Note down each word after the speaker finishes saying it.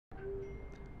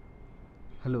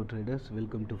Hello traders,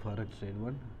 welcome to Forex Trade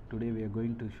 1. Today we are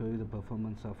going to show you the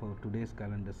performance of our today's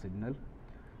calendar signal.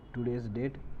 Today's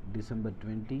date December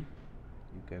 20. You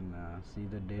can see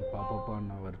the date pop up on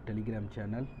our Telegram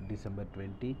channel, December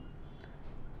 20.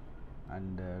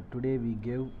 And today we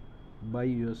gave buy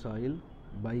USOIL,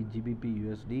 buy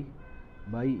GBPUSD,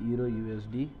 buy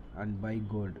EURUSD and buy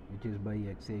gold, which is buy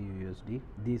XAUUSD.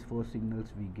 These four signals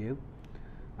we gave,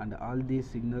 and all these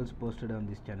signals posted on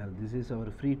this channel. This is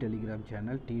our free Telegram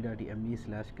channel,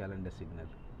 t.me/calendar signal.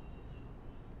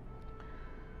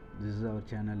 This is our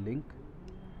channel link,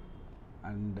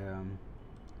 and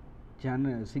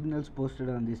channel signals posted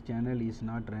on this channel is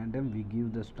not random. We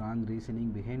give the strong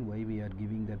reasoning behind why we are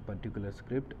giving that particular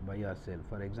script, buy or sell.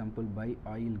 For example, buy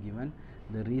oil given,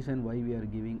 the reason why we are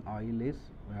giving oil is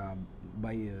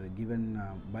buy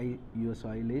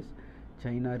USOIL is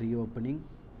China reopening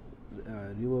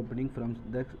from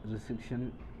the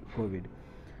restriction COVID.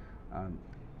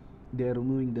 They are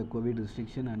removing the COVID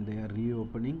restriction and they are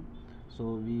reopening,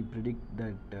 so we predict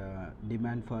that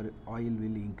demand for oil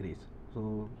will increase.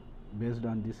 So based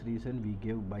on this reason we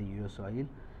give buy USOIL.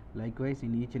 Likewise,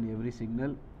 in each and every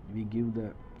signal we give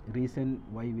the reason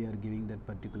why we are giving that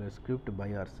particular script,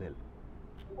 buy or sell.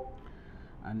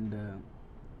 And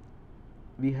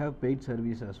we have paid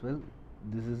service as well.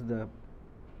 This is the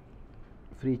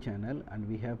free channel, and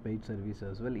we have paid service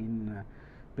as well. In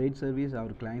paid service,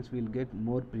 our clients will get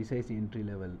more precise entry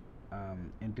levels.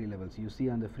 You see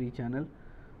on the free channel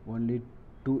only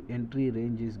 2 entry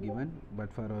range is given,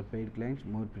 but for our paid clients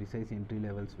more precise entry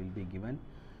levels will be given,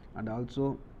 and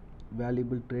also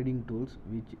valuable trading tools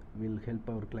which will help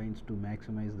our clients to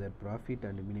maximize their profit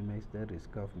and minimize the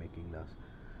risk of making loss.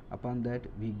 Upon that,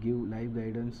 we give live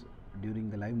guidance. During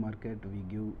the live market, we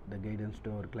give the guidance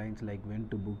to our clients, like when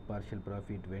to book partial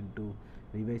profit, when to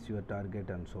revise your target,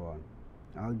 and so on.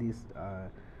 All these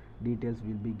details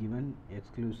will be given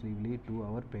exclusively to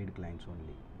our paid clients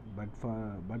only. But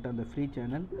on the free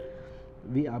channel,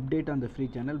 we update on the free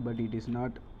channel, but it is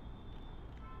not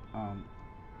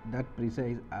that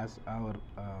precise as our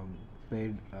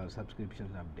paid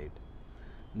subscriptions update.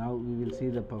 Now we will see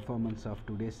the performance of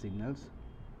today's signals.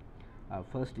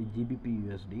 First,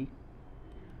 GBPUSD.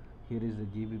 Here is the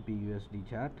GBPUSD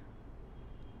chart,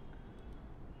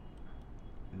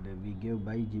 and we gave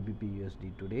buy GBPUSD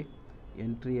today.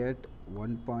 Entry at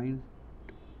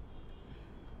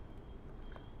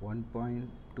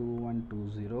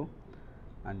 1.2120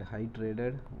 and high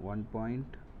traded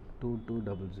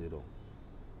 1.2200.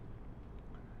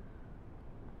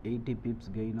 80 pips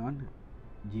gain on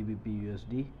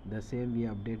GBPUSD. The same we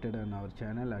updated on our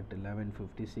channel at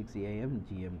 11:56 AM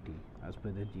GMT as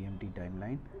per the GMT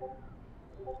timeline.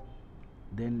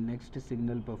 Then next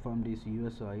signal performed is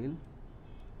USOIL.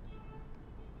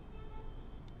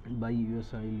 Buy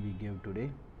USOIL we gave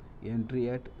today. Entry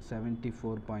at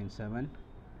 74.7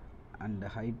 and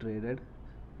high traded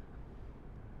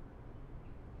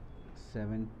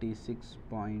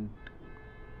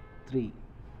 76.3.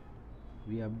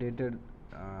 We updated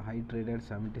high traded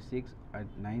 76 at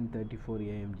 9:34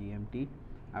 AM GMT.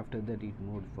 After that it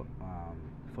moved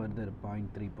further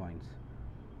 0.3 points.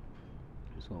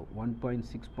 So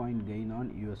 1.6 point gain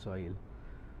on USOIL.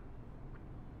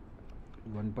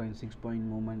 1.6 point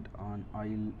movement on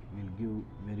oil will give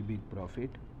very big profit.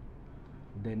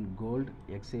 Then gold,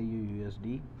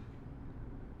 XAUUSD.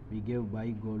 We gave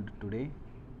buy gold today.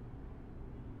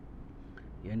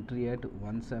 Entry at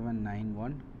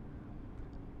 1791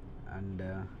 and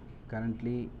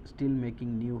currently still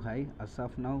making new high. As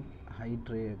of now,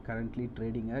 currently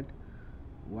trading at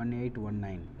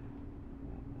 1819.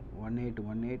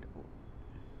 1818.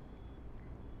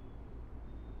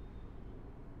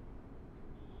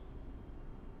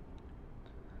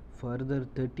 Further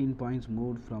 13 points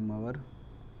moved from our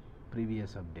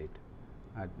previous update.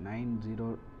 At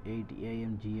 9:08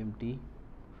 AM GMT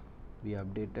we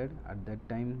updated. At that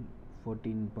time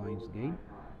 14 points gain.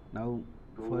 Now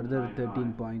further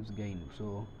 13 points gain,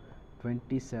 so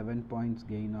 27 points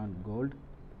gain on gold,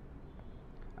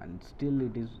 and still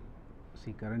it is,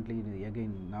 see, currently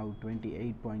again now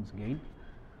 28 points gain.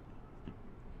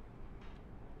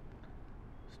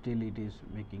 Still it is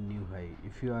making new high.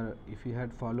 If you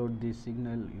had followed this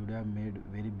signal, you would have made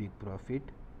very big profit.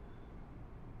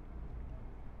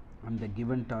 On the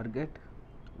given target,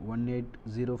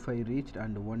 1805 reached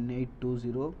and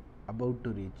 1820 about to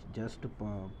reach, just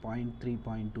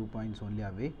 0.2 points only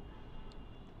away.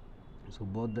 So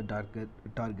both the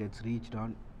targets reached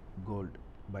on gold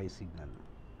buy signal.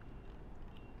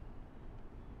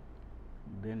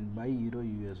 Then buy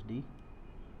EURUSD.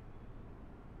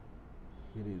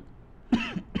 Here is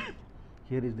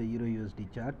here is the EURUSD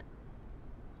chart.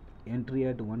 entry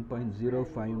at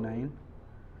 1.059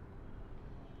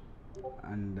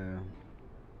 and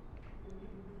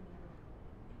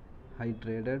high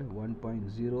traded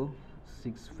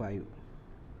 1.065.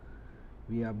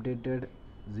 We updated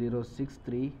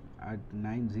 063 at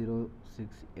 9:06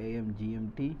 a.m.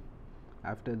 GMT.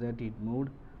 After that it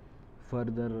moved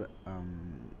further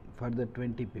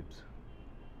 20 pips,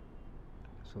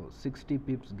 so 60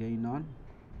 pips gain on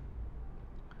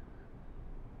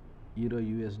Euro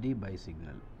USD buy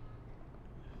signal.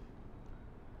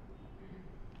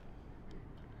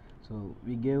 So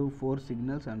we gave 4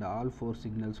 signals and all 4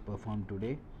 signals performed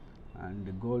today,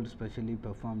 and gold especially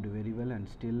performed very well and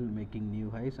still making new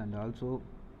highs, and also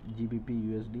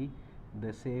GBPUSD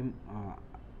the same,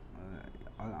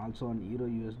 also on Euro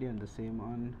USD, and the same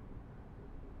on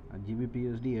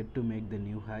GBPUSD yet to make the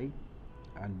new high,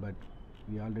 and but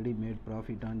we already made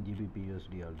profit on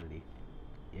GBPUSD already,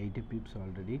 80 pips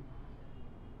already,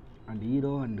 and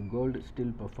Euro and gold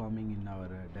still performing in our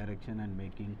direction and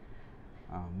making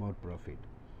more profit.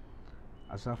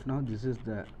 As of now, this is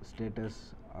the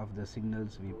status of the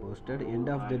signals we posted. End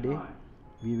of the day,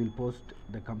 we will post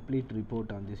the complete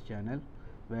report on this channel,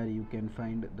 where you can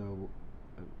find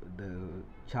the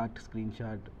chart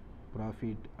screenshot,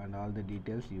 profit, and all the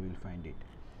details. You will find it.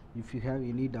 If you have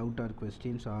any doubt or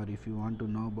questions, or if you want to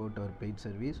know about our paid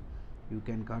service, you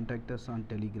can contact us on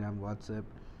Telegram, WhatsApp,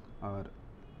 or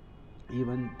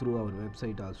even through our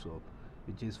website also,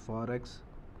 which is Forex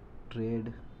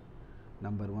Trade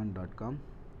 #1.com.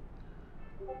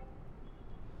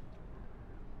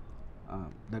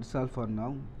 That's all for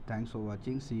now. Thanks for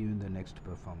watching. See you in the next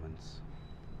performance.